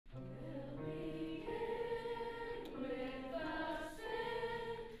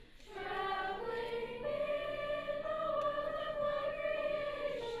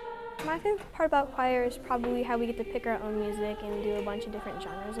My favorite part about choir is probably how we get to pick our own music and do a bunch of different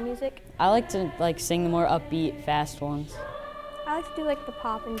genres of music. I like to sing the more upbeat, fast ones. I like to do the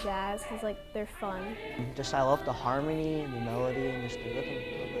pop and jazz because they're fun. I love the harmony and the melody and just the rhythm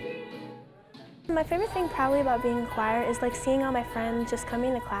a little bit. My favorite thing probably about being in choir is seeing all my friends just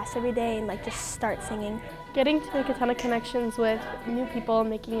coming to class every day and just start singing. Getting to make a ton of connections with new people,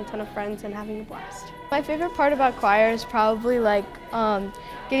 making a ton of friends, and having a blast. My favorite part about choir is probably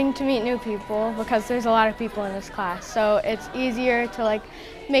getting to meet new people because there's a lot of people in this class. So it's easier to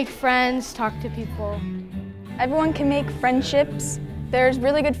make friends, talk to people. Everyone can make friendships. There's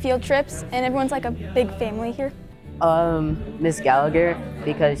really good field trips and everyone's like a big family here. Miss Gallagher,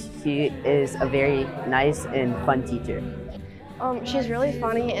 because she is a very nice and fun teacher. She's really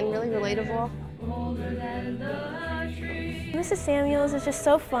funny and really relatable. Mrs. Samuels is just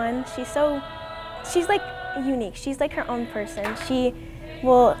so fun. She's unique. She's her own person. She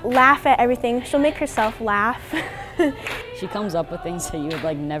will laugh at everything. She'll make herself laugh. She comes up with things that you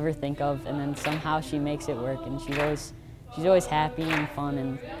would never think of, and then somehow she makes it work. And she's always happy and fun,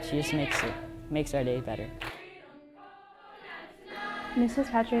 and she just makes our day better.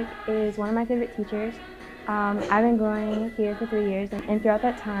 Mrs. Patrick is one of my favorite teachers. I've been going here for 3 years, and throughout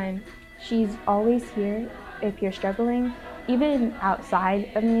that time, she's always here if you're struggling. Even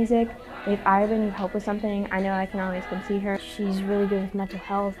outside of music, if I ever need help with something, I know I can always come see her. She's really good with mental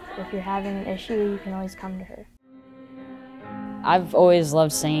health. If you're having an issue, you can always come to her. I've always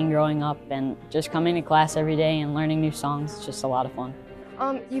loved singing growing up, and just coming to class every day and learning new songs is just a lot of fun.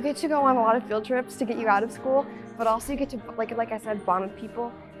 You get to go on a lot of field trips to get you out of school, but also you get to, like I said, bond with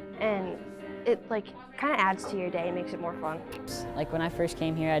people, and it kind of adds to your day and makes it more fun. When I first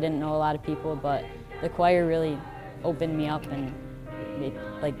came here, I didn't know a lot of people, but the choir really opened me up and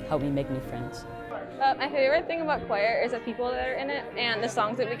helped me make new friends. My favorite thing about choir is the people that are in it and the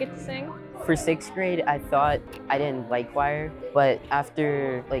songs that we get to sing. For 6th grade, I thought I didn't like choir, but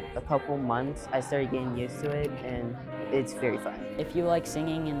after a couple months, I started getting used to it, and it's very fun. If you like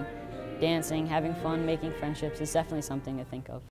singing and dancing, having fun, making friendships, it's definitely something to think of.